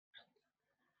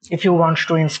If you want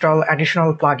to install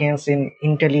additional plugins in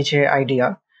IntelliJ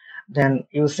IDEA, then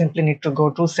you simply need to go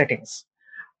to Settings.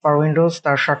 For Windows,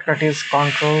 the shortcut is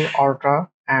Ctrl, Alt,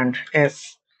 and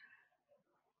S.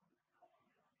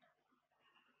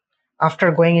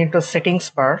 After going into Settings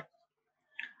bar,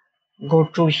 go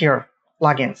to here,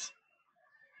 Plugins.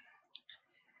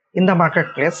 In the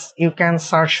marketplace, you can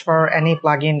search for any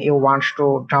plugin you want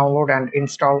to download and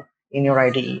install in your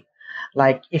IDE.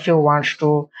 Like if you want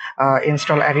to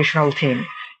install additional theme,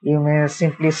 you may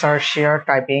simply search here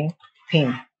typing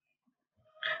theme,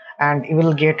 and you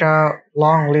will get a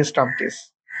long list of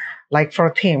this. Like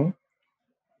for theme,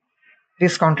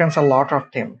 this contains a lot of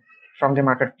theme from the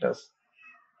marketplace.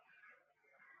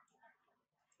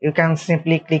 You can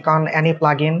simply click on any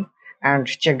plugin and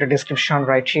check the description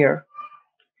right here.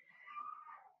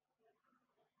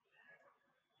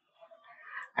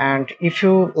 And if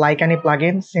you like any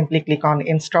plugin, simply click on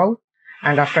install,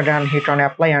 and after that hit on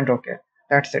apply and OK.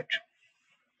 That's it.